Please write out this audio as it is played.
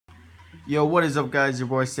Yo, what is up guys, your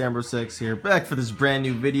boy Sambro6 here, back for this brand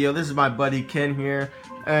new video. This is my buddy Ken here,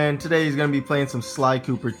 and today he's going to be playing some Sly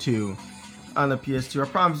Cooper 2 on the PS2. I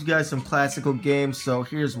promised you guys some classical games, so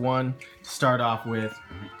here's one to start off with.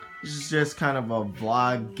 This is just kind of a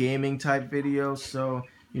vlog gaming type video, so,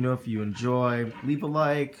 if you enjoy, leave a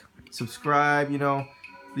like, subscribe,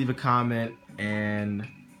 leave a comment, and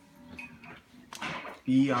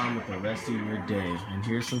be on with the rest of your day. And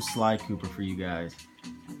here's some Sly Cooper for you guys.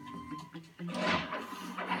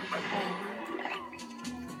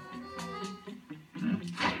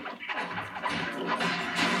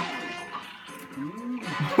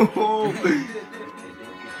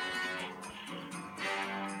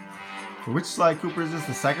 Which Sly Cooper is this?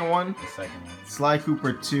 The second one? The second one. Sly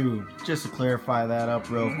Cooper 2. Just to clarify that up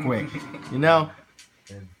real quick.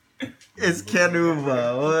 It's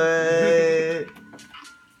Kenuva. What?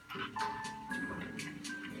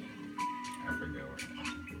 I forget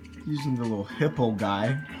what. Using the little hippo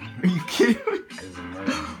guy. Are you kidding me? It's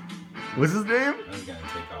Murray. What's his name? I was gonna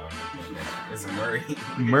take off. It's Murray.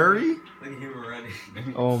 Murray? Look at him running.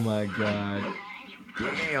 Oh my god.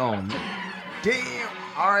 Damn. Damn.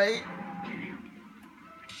 Alright.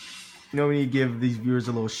 We need to give these viewers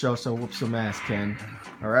a little show, so whoop some ass, Ken.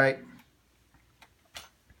 Alright?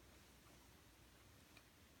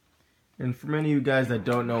 And for many of you guys that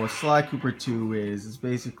don't know what Sly Cooper 2 is, it's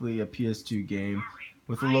basically a PS2 game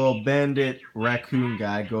with a little bandit raccoon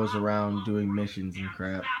guy goes around doing missions and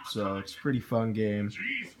crap. So it's a pretty fun game.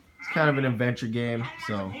 It's kind of an adventure game,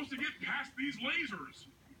 so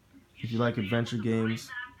if you like adventure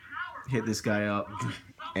games, hit this guy up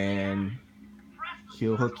and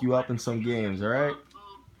he'll hook you up in some games, alright?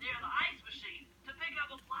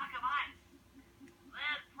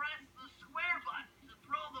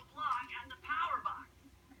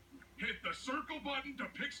 Hit the circle button to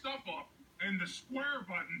pick stuff up and the square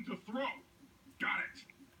button to throw. Got it.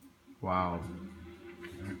 Wow.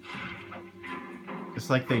 It's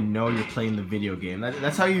like they know you're playing the video game.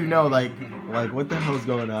 That's how you know, like what the hell's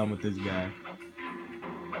going on with this guy?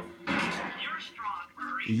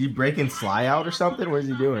 Is he breaking Sly out or something? What is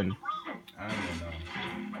he doing? I don't even know.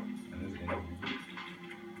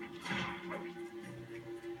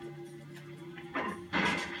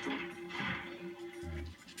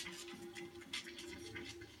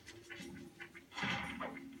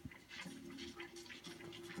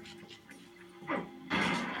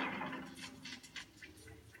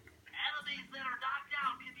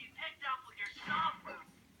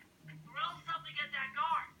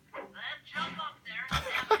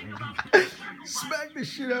 Smack the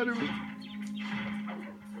shit out of me.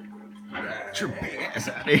 Get your big ass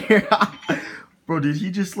out of here. Bro, did he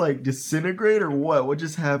just like disintegrate or what? What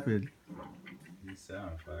just happened? He set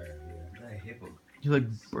on fire, yeah. That hippo. He like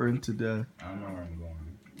burned to death. I don't know where I'm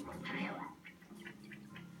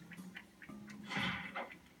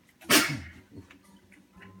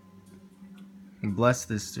going. Bless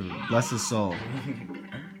this dude. Bless his soul.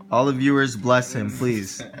 All the viewers, bless him,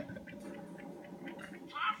 please.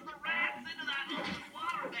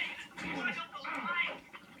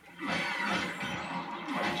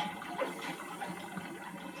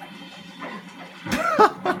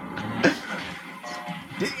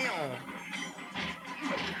 Damn.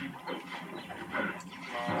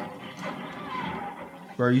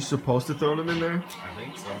 Bro, are you supposed to throw them in there? I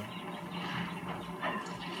think so.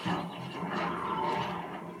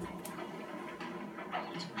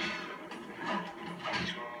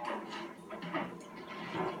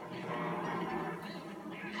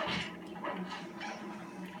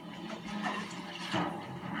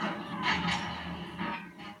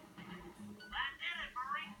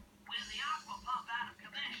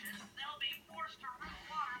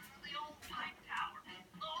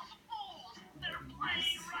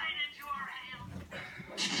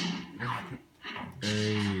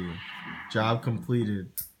 Hey, job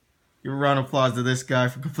completed. Give a round of applause to this guy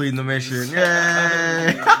for completing the mission.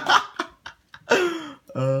 Yay!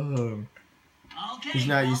 He's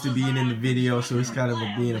not used to being in the video, so he's kind of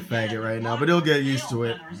being a faggot right now, but he'll get used to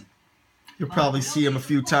it. You'll probably see him a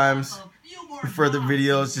few times in further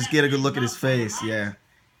videos. Just get a good look at his face. Yeah.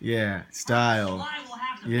 Yeah. Style.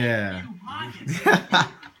 Yeah. So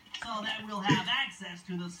that we'll have access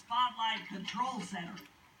to the Spotlight Control Center.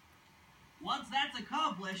 Once that's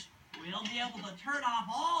accomplished, we'll be able to turn off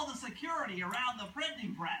all the security around the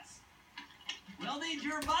printing press. We'll need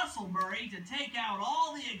your muscle, Murray, to take out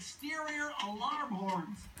all the exterior alarm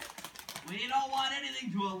horns. We don't want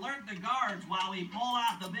anything to alert the guards while we pull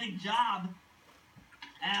out the big job.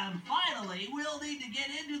 And finally, we'll need to get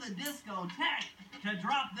into the discotheque to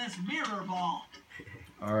drop this mirror ball.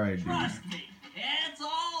 All right, dude. Trust me, it's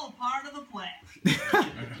all part of the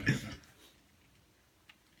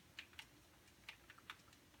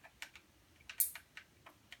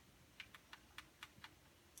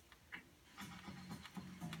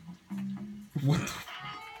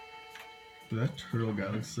That turtle guy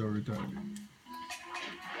looks so retarded.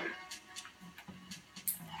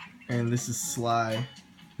 And this is Sly,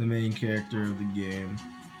 the main character of the game.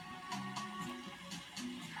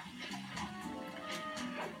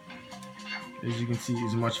 As you can see,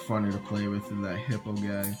 he's much funner to play with than that hippo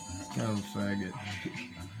guy. He's kind of a faggot.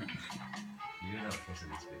 You're not posting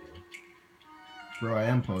this video. Bro, I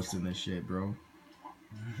am posting this shit, bro.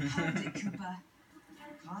 Hold it, Cooper.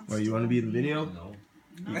 Well, you want to be in the video? No.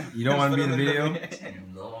 You don't want to be in the video?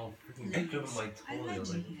 No, freaking clipping my I led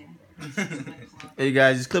toenails. you here. Hey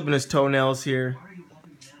guys, he's clipping his toenails here.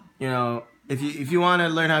 You know, if you want to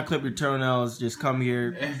learn how to clip your toenails, just come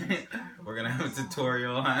here. We're gonna have a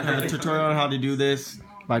tutorial on I have a tutorial on how to do this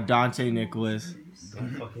by Dante Nicholas. Don't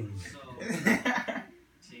fucking.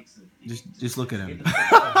 Just look at him.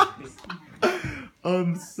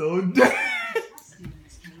 I'm so dead.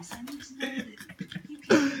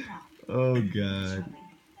 Oh god.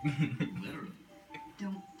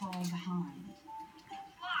 Don't fall behind.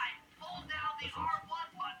 Slide, hold down the R1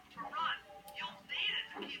 button to run. You'll need it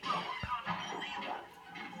to keep up with Constable Leland.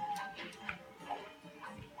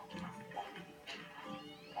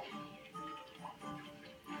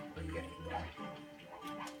 Where you getting wrong?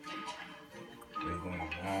 Where you going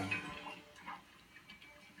wrong?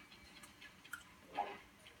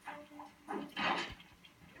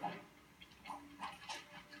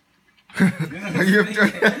 Are you This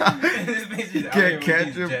bitch is out here with catch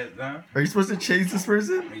these him? jets, huh? Are you supposed to chase this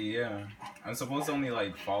person? Yeah. I'm supposed to only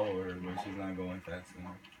like follow her, but she's not going fast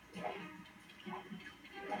enough.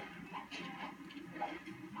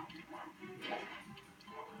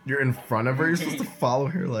 You're in front of her. You're supposed to follow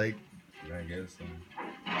her. Like, I guess so.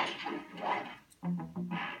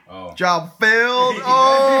 Oh. job failed.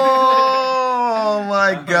 Oh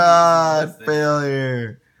my god,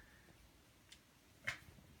 failure.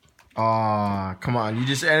 Aw, come on. You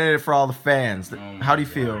just ended it for all the fans. Oh my How do you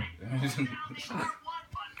feel? God.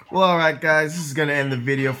 Well, alright guys, this is going to end the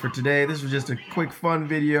video for today. This was just a quick fun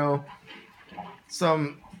video. A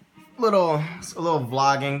little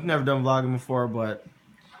vlogging. Never done vlogging before, but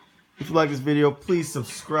if you like this video, please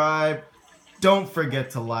subscribe. Don't forget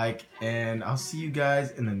to like, and I'll see you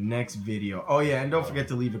guys in the next video. Oh yeah, and don't forget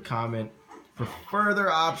to leave a comment for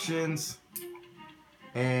further options.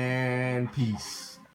 And peace.